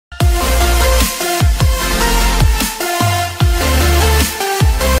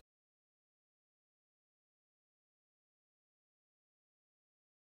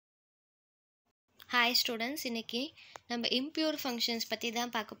Hi students, இன்னைக்கு நம்ம impure functions பத்தி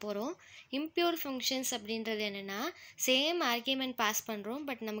தான் பார்க்க போறோம். Impure functions அப்படின்றது என்னன்னா சேம் ஆர்குமெண்ட் பாஸ் பண்றோம்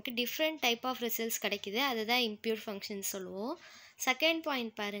பட் நமக்கு different type of results கிடைக்குது. அதுதான் impure functions சொல்லுவோம். செகண்ட்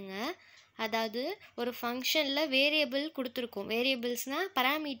பாயிண்ட் பாருங்க. அதாவது ஒரு ஃபங்க்ஷன்ல வேரியபிள் கொடுத்துருக்கோம். வேரியபிள்ஸ்னா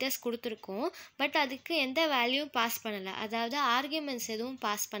பாராமீட்டர்ஸ் கொடுத்துருக்கோம். பட் அதுக்கு எந்த வேல்யூ பாஸ் பண்ணல. அதாவது ஆர்குமெண்ட்ஸ் எதுவும்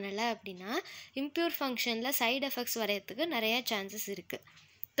பாஸ் பண்ணல அப்படின்னா impure functionல சைடு எஃபெக்ட்ஸ் வரதுக்கு நிறைய சான்சஸ் இருக்கு.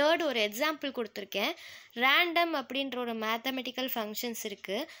 தேர்ட் ஒரு எக்ஸாம்பிள் கொடுத்துருக்கேன். ரேண்டம் அப்படின்ற ஒரு மேத்தமெட்டிக்கல் ஃபங்க்ஷன்ஸ்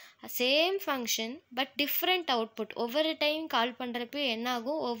இருக்குது. Same function but different output. ஒவ்வொரு டைம் கால் பண்ணுறப்போ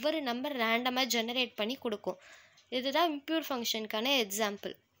என்னாகும், ஒவ்வொரு நம்பர் ரேண்டமாக ஜெனரேட் பண்ணி கொடுக்கும். இதுதான் impure ஃபங்க்ஷனுக்கான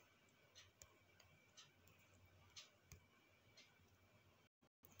example.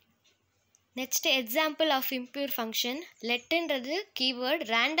 Next example of impure function. லெட்டுன்றது keyword,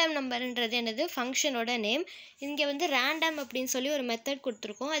 random நம்பர்ன்றது என்னது ஃபங்க்ஷனோட நேம். இங்கே வந்து ரேண்டம் அப்படின்னு சொல்லி ஒரு மெத்தட்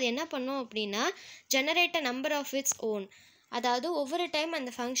கொடுத்துருக்கோம். அது என்ன பண்ணும் அப்படின்னா generate a number of its own. அதாவது ஒவ்வொரு டைம்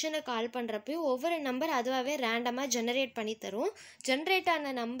அந்த ஃபங்க்ஷனை கால் பண்ணுறப்போ ஒவ்வொரு நம்பர் அதுவாகவே ரேண்டமாக ஜெனரேட் பண்ணி தரும். ஜென்ரேட்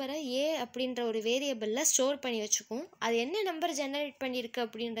ஆன நம்பரை ஏ அப்படின்ற ஒரு வேரியபிளில் ஸ்டோர் பண்ணி வச்சுக்கும். அது என்ன நம்பர் ஜெனரேட் பண்ணியிருக்கு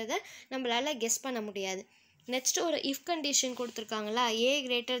அப்படின்றத நம்மளால் கெஸ் பண்ண முடியாது. நெக்ஸ்ட் ஒரு இஃப் கண்டிஷன் கொடுத்துருக்காங்களா, ஏ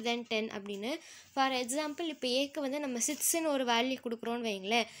கிரேட்டர் தென் 10 அப்படின்னு. ஃபார் எக்ஸாம்பிள் இப்போ ஏக்கு வந்து நம்ம 6ன்னு ஒரு வேல்யூ கொடுக்குறோன்னு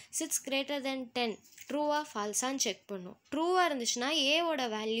வைங்களேன். 6 கிரேட்டர் தென் 10 ட்ரூவாக ஃபால்ஸான்னு செக் பண்ணும். ட்ரூவாக இருந்துச்சுன்னா ஏவோட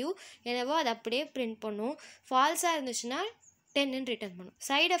வேல்யூ என்னவோ அதை அப்படியே பிரிண்ட் பண்ணும். ஃபால்ஸாக இருந்துச்சுன்னா 10ன்னு ரிட்டர்ன் பண்ணும்.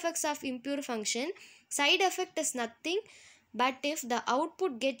 Side effects of impure function. Side effect is nothing but if the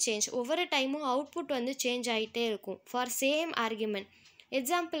output get change. ஒவ்வொரு டைமும் அவுட்புட் வந்து சேஞ்ச் ஆகிட்டே இருக்கும் ஃபார் சேம் ஆர்குமெண்ட்.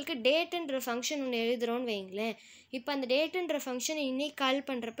 எக்ஸாம்பிளுக்கு டேட்டுன்ற ஃபங்க்ஷன் ஒன்று எழுதுகிறோன்னு வைங்களேன். இப்போ அந்த டேட்டுன்ற ஃபங்க்ஷனை இன்றைக்கி கால்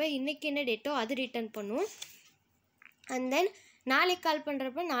பண்ணுறப்ப இன்றைக்கி என்ன டேட்டோ அது ரிட்டர்ன் பண்ணும். அண்ட் தென் நாளைக்கு கால்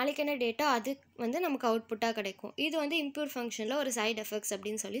பண்ணுறப்ப நாளைக்கு என்ன டேட்டோ அது வந்து நமக்கு அவுட்புட்டாக கிடைக்கும். இது வந்து இம்ப்யூர் ஃபங்க்ஷனில் ஒரு சைடு எஃபெக்ட்ஸ்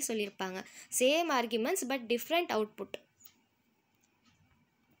அப்படின்னு சொல்லியிருப்பாங்க. Same arguments but different output.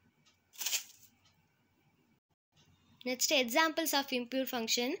 Next examples of impure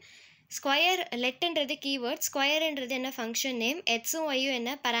function. Square, லெட்டுன்றது keyword, ஸ்கொயர்ன்றது என்ன ஃபங்க்ஷன் நேம், எக்ஸும் ஒய்யும்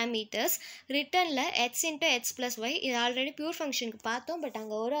என்ன parameters. ரிட்டர்னில் X into X plus Y. இது ஆல்ரெடி பியூர் ஃபங்க்ஷனுக்கு பார்த்தோம் பட்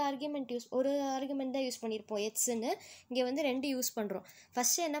அங்கே ஒரு ஆர்குமெண்ட் தான் யூஸ் பண்ணியிருப்போம் எக்ஸ்ன்னு. இங்கே வந்து 2 யூஸ் பண்ணுறோம்.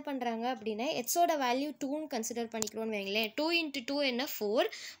 ஃபஸ்ட்டு என்ன பண்ணுறாங்க அப்படின்னா எக்ஸோட வேல்யூ 2ன்னு கன்சிடர் பண்ணிக்கிறோன்னு வைங்களேன். 2 × 2 என்ன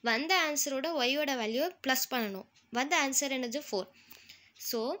 4. வந்த ஆன்சரோட ஒய்யோட வேல்யூ ப்ளஸ் பண்ணணும். வந்த ஆன்சர் என்னது 4.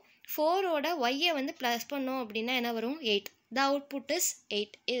 ஸோ 4ஓட ஒய்யை வந்து ப்ளஸ் பண்ணோம் அப்படின்னா என்ன வரும் 8. The output is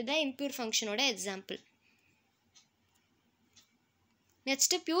 8. இதுதான் impure ஃபங்க்ஷனோட எக்ஸாம்பிள்.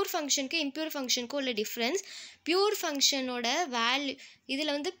 நெக்ஸ்ட்டு பியூர் ஃபங்க்ஷனுக்கு இம்ப்யூர் ஃபங்க்ஷனுக்கு உள்ள டிஃப்ரென்ஸ். பியூர் ஃபங்க்ஷனோட வேல்யூ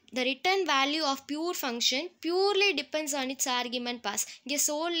இதில் வந்து த return value of pure function purely depends on it's argument pass. இங்கே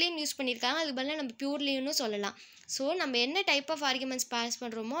சோல்லின்னு யூஸ் பண்ணியிருக்காங்க, அது பதிலாக நம்ம பியூர்லின்னு சொல்லலாம். ஸோ நம்ம என்ன டைப் ஆஃப் ஆர்குமெண்ட்ஸ் பாஸ்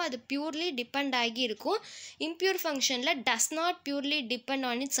பண்ணுறோமோ அது பியூர்லி டிபெண்ட் ஆகி இருக்கும். இம்ப்யூர் ஃபங்க்ஷனில் does not purely depend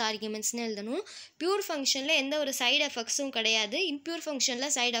on it's ஆர்குமெண்ட்ஸ்னு எழுதணும். பியூர் ஃபங்க்ஷனில் எந்த ஒரு சைடு எஃபெக்ட்ஸும் கிடையாது. இம்ப்யூர்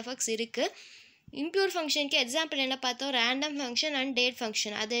ஃபங்க்ஷனில் சைடு எஃபெக்ட்ஸ் இருக்குது. இம்ப்யூர் ஃபங்க்ஷனுக்கு எக்ஸாம்பிள் என்ன பார்த்தோம், random function and date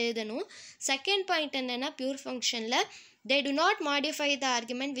function, அதை எழுதணும். செகண்ட் பாயிண்ட் என்னென்னா பியூர் ஃபங்க்ஷனில் they do not modify the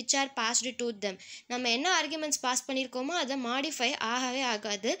argument which are passed to them. நம்ம என்ன ஆர்குமெண்ட்ஸ் பாஸ் பண்ணியிருக்கோமோ அதை மாடிஃபை ஆகவே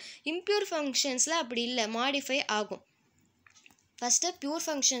ஆகாது. இம்ப்யூர் ஃபங்க்ஷன்ஸில் அப்படி இல்லை, மாடிஃபை ஆகும். ஃபஸ்ட்டு பியூர்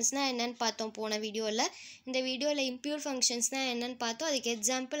ஃபங்க்ஷன்ஸ்னால் என்னென்னு பார்த்தோம் போன வீடியோவில். இந்த வீடியோவில் இம்ப்யூர் ஃபங்க்ஷன்ஸ்னால் என்னென்னு பார்த்தோம், அதுக்கு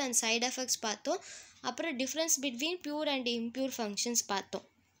எக்ஸாம்பிள் அண்ட் சைடு எஃபெக்ட்ஸ் பார்த்தோம். அப்புறம் difference between pure and impure functions பார்த்தோம்.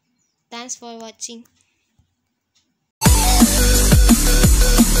 Thanks for watching.